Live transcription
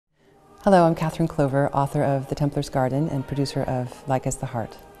Hello, I'm Catherine Clover, author of The Templar's Garden and producer of Like as the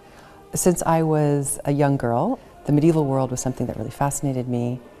Hart. Since I was a young girl, the medieval world was something that really fascinated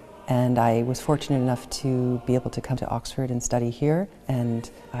me, and I was fortunate enough to be able to come to Oxford and study here, and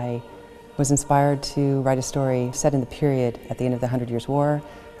I was inspired to write a story set in the period at the end of the 100 Years' War,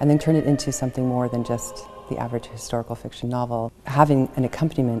 and then turn it into something more than just the average historical fiction novel, having an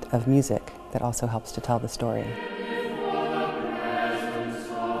accompaniment of music that also helps to tell the story.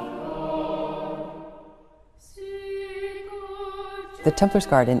 The Templar's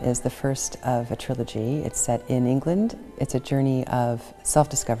Garden is the first of a trilogy. It's set in England. It's a journey of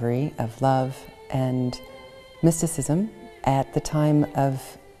self-discovery, of love, and mysticism at the time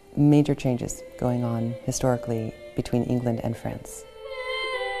of major changes going on historically between England and France.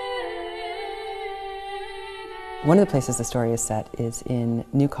 One of the places the story is set is in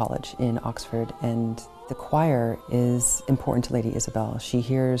New College in Oxford, and the choir is important to Lady Isabel. She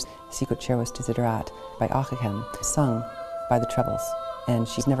hears Sicut Cervus Desiderat by Ockeghem sung by the trebles, and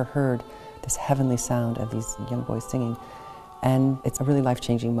she's never heard this heavenly sound of these young boys singing, and it's a really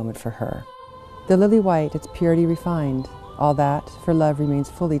life-changing moment for her. The lily white, its purity refined, all that for love remains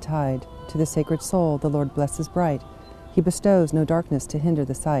fully tied to the sacred soul the Lord blesses bright. He bestows no darkness to hinder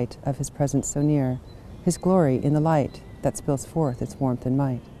the sight of his presence so near, his glory in the light that spills forth its warmth and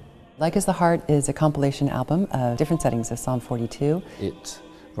might. Like as the Hart is a compilation album of different settings of Psalm 42. It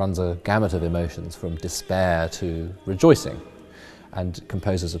runs a gamut of emotions from despair to rejoicing, and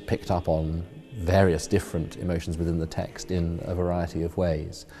composers have picked up on various different emotions within the text in a variety of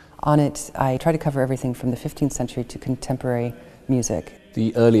ways. On it, I try to cover everything from the 15th century to contemporary music.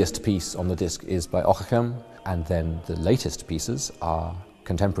 The earliest piece on the disc is by Ockeghem, and then the latest pieces are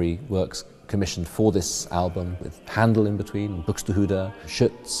contemporary works commissioned for this album, with Handel in between, Buxtehude,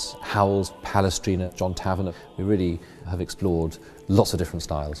 Schütz, Howells, Palestrina, John Tavener. We really have explored lots of different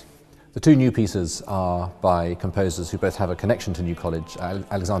styles. The two new pieces are by composers who both have a connection to New College.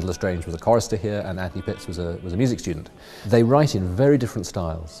 Alexander Lestrange was a chorister here, and Antony was a music student. They write in very different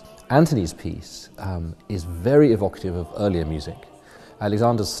styles. Antony's piece is very evocative of earlier music.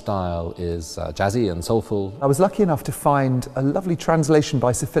 Alexander's style is jazzy and soulful. I was lucky enough to find a lovely translation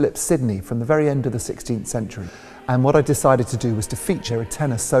by Sir Philip Sidney from the very end of the 16th century. And what I decided to do was to feature a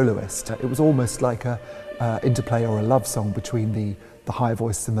tenor soloist. It was almost like an interplay or a love song between the higher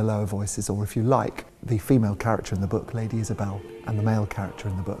voices and the lower voices, or if you like, the female character in the book, Lady Isabel, and the male character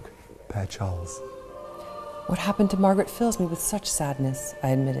in the book, Père Charles. What happened to Margaret fills me with such sadness, I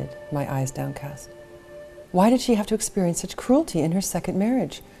admitted, my eyes downcast. Why did she have to experience such cruelty in her second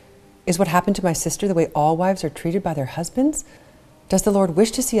marriage? Is what happened to my sister the way all wives are treated by their husbands? Does the Lord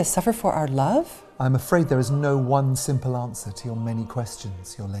wish to see us suffer for our love? I'm afraid there is no one simple answer to your many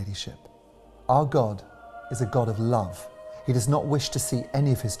questions, your ladyship. Our God is a God of love. He does not wish to see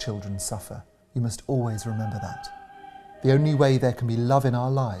any of his children suffer. You must always remember that. The only way there can be love in our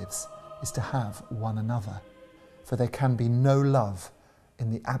lives is to have one another, for there can be no love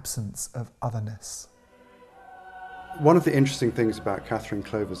in the absence of otherness. One of the interesting things about Catherine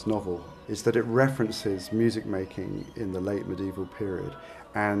Clover's novel is that it references music making in the late medieval period,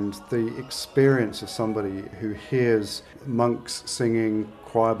 and the experience of somebody who hears monks singing,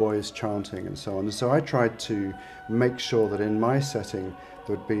 choir boys chanting and so on. And so I tried to make sure that in my setting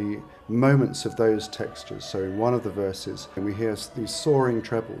there would be moments of those textures. So in one of the verses, and we hear these soaring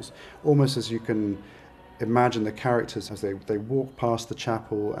trebles, almost as you can imagine the characters as they walk past the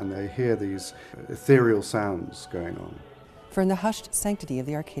chapel and they hear these ethereal sounds going on. For in the hushed sanctity of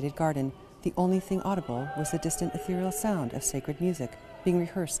the arcaded garden, the only thing audible was the distant ethereal sound of sacred music being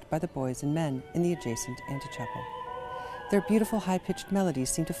rehearsed by the boys and men in the adjacent antechapel. Their beautiful high-pitched melodies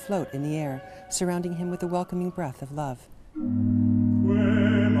seemed to float in the air, surrounding him with the welcoming breath of love.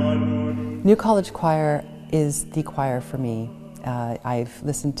 New College Choir is the choir for me. I've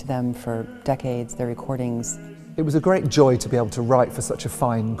listened to them for decades, their recordings. It was a great joy to be able to write for such a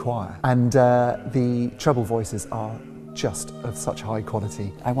fine choir, and the treble voices are just of such high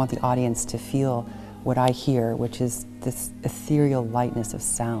quality. I want the audience to feel what I hear, which is this ethereal lightness of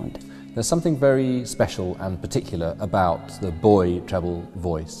sound. There's something very special and particular about the boy treble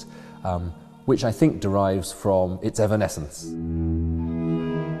voice, which I think derives from its evanescence.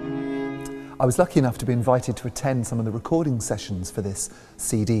 I was lucky enough to be invited to attend some of the recording sessions for this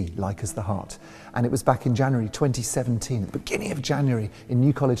CD, Like as the Hart, and it was back in January 2017, at the beginning of January, in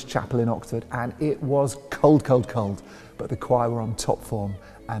New College Chapel in Oxford, and it was cold, cold, cold, but the choir were on top form,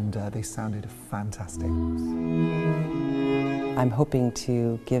 and they sounded fantastic. I'm hoping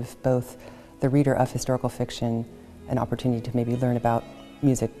to give both the reader of historical fiction an opportunity to maybe learn about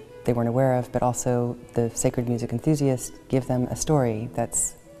music they weren't aware of, but also the sacred music enthusiast, give them a story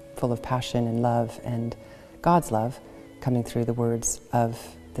that's full of passion and love and God's love coming through the words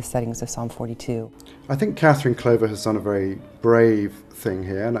of the settings of Psalm 42. I think Catherine Clover has done a very brave thing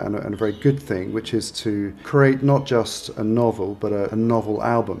here and a very good thing, which is to create not just a novel but a novel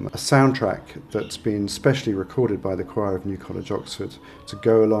album, a soundtrack that's been specially recorded by the choir of New College, Oxford, to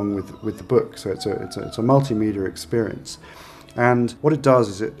go along with the book. So it's a multimedia experience. And what it does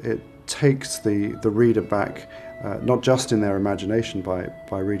is it takes the reader back, not just in their imagination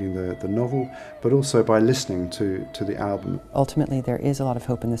by reading the novel, but also by listening to the album. Ultimately, there is a lot of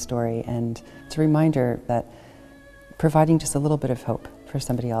hope in the story, and it's a reminder that providing just a little bit of hope for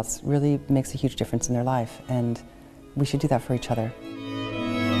somebody else really makes a huge difference in their life, and we should do that for each other.